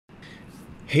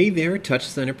Hey there, Touch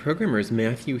Center programmers,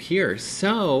 Matthew here.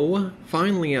 So,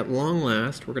 finally, at long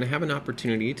last, we're going to have an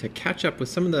opportunity to catch up with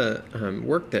some of the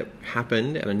work that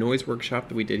happened at a noise workshop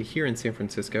that we did here in San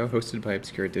Francisco, hosted by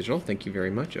Obscura Digital. Thank you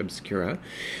very much, Obscura.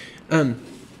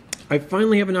 I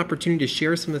finally have an opportunity to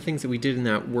share some of the things that we did in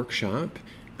that workshop.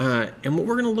 And what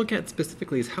we're going to look at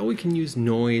specifically is how we can use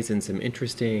noise in some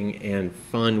interesting and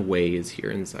fun ways here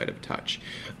inside of Touch.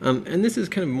 And this is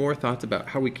kind of more thoughts about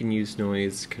how we can use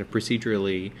noise kind of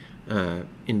procedurally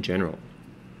in general.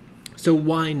 So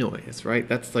why noise, right?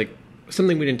 That's like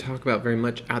something we didn't talk about very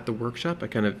much at the workshop. I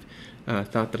kind of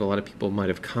thought that a lot of people might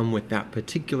have come with that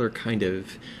particular kind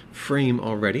of frame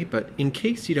already, but in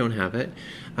case you don't have it,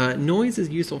 noise is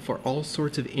useful for all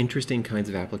sorts of interesting kinds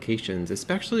of applications,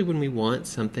 especially when we want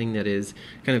something that is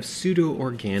kind of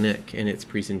pseudo-organic in its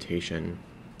presentation.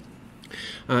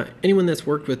 Anyone that's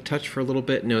worked with Touch for a little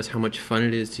bit knows how much fun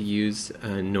it is to use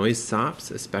noise SOPs,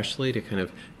 especially to kind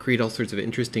of create all sorts of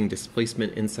interesting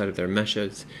displacement inside of their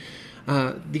meshes.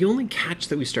 The only catch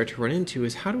that we start to run into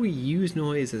is how do we use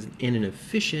noise in an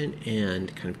efficient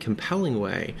and kind of compelling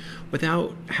way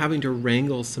without having to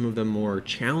wrangle some of the more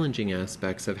challenging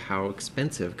aspects of how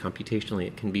expensive computationally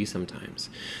it can be sometimes.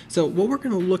 So what we're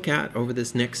going to look at over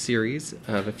this next series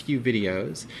of a few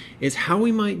videos is how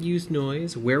we might use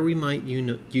noise, where we might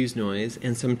use noise,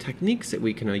 and some techniques that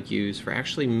we can use for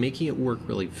actually making it work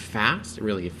really fast,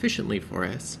 really efficiently for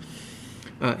us.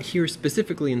 Here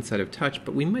specifically inside of Touch,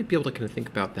 but we might be able to kind of think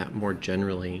about that more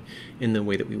generally in the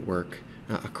way that we work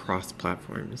across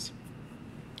platforms.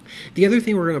 The other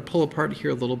thing we're going to pull apart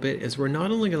here a little bit is we're not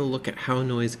only going to look at how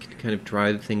noise can kind of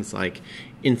drive things like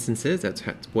instances, that's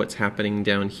what's happening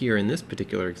down here in this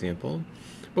particular example,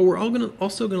 but we're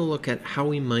also going to look at how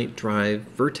we might drive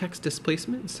vertex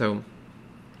displacement. So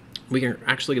we are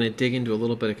actually going to dig into a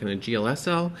little bit of kind of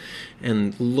GLSL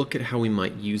and look at how we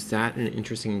might use that in an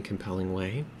interesting and compelling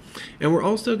way. And we're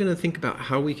also going to think about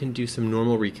how we can do some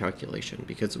normal recalculation,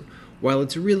 because while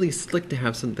it's really slick to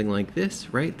have something like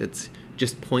this, right, that's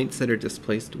just points that are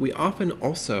displaced, we often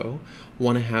also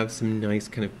want to have some nice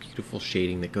kind of beautiful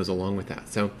shading that goes along with that.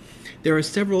 So there are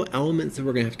several elements that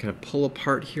we're going to have to kind of pull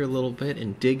apart here a little bit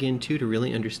and dig into to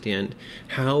really understand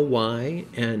how, why,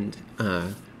 and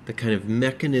the kind of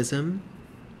mechanism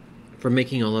for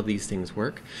making all of these things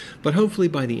work. But hopefully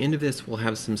by the end of this, we'll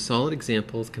have some solid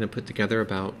examples kind of put together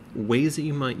about ways that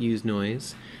you might use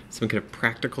noise, some kind of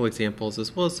practical examples,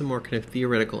 as well as some more kind of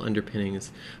theoretical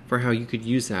underpinnings for how you could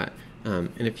use that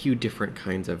in a few different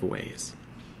kinds of ways.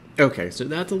 Okay, so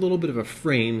that's a little bit of a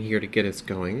frame here to get us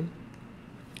going.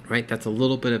 Right, that's a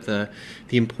little bit of the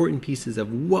important pieces of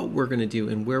what we're going to do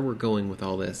and where we're going with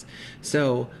all this.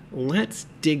 So let's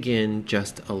dig in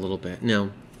just a little bit.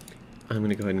 Now, I'm going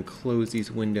to go ahead and close these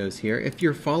windows here. If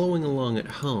you're following along at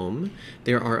home,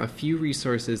 there are a few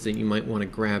resources that you might want to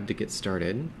grab to get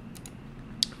started.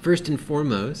 First and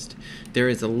foremost, there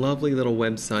is a lovely little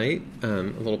website, a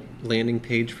little landing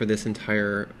page for this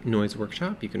entire noise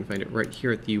workshop. You can find it right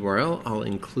here at the URL. I'll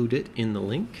include it in the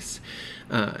links,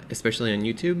 especially on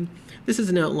YouTube. This is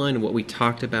an outline of what we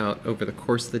talked about over the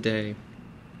course of the day,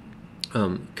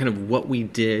 kind of what we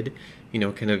did,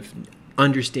 kind of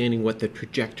understanding what the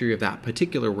trajectory of that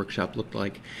particular workshop looked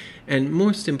like. And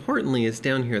most importantly is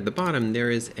down here at the bottom, there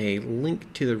is a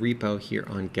link to the repo here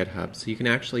on GitHub. So you can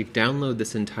actually download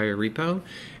this entire repo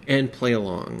and play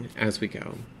along as we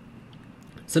go.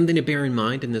 Something to bear in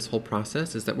mind in this whole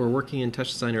process is that we're working in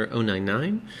Touch Designer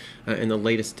 099 in the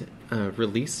latest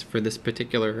release for this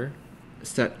particular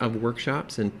set of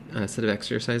workshops and set of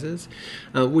exercises,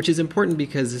 which is important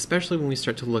because especially when we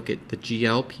start to look at the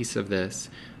GL piece of this,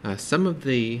 some of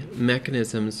the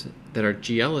mechanisms that are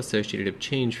GL associated have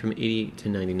changed from 88 to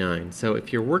 99. So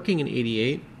if you're working in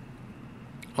 88,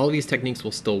 all of these techniques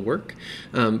will still work,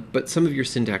 but some of your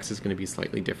syntax is going to be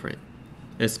slightly different,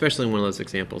 and especially in one of those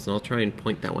examples, and I'll try and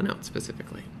point that one out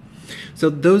specifically. So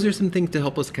those are some things to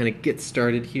help us kind of get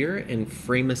started here and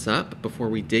frame us up before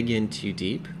we dig in too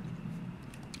deep.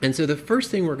 And so the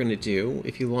first thing we're going to do,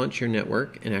 if you launch your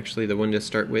network, and actually the one to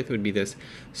start with would be this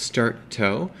start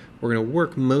toe. We're going to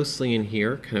work mostly in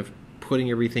here, kind of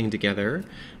putting everything together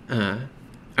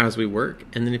as we work.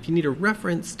 And then if you need a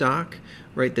reference doc,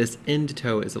 right, this end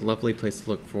toe is a lovely place to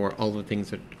look for all the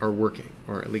things that are working,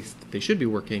 or at least they should be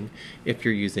working if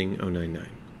you're using 099.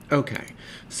 Okay,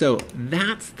 so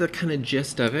that's the kind of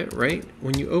gist of it, right?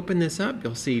 When you open this up,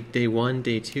 you'll see day 1,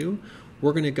 day 2.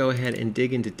 We're going to go ahead and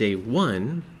dig into day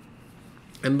 1.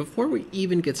 And before we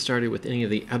even get started with any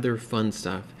of the other fun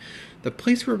stuff, the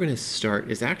place we're going to start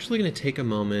is actually going to take a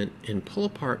moment and pull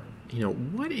apart,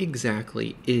 what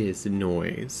exactly is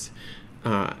noise?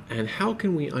 And how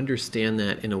can we understand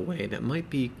that in a way that might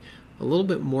be a little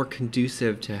bit more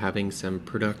conducive to having some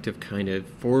productive kind of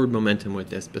forward momentum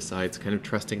with this, besides kind of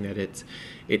trusting that it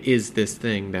is this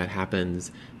thing that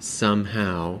happens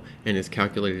somehow and is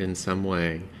calculated in some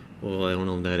way? Well, I don't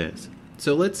know what that is.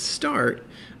 So let's start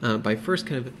by first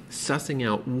kind of sussing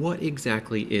out what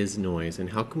exactly is noise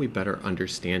and how can we better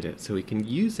understand it so we can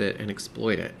use it and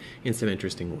exploit it in some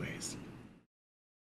interesting ways.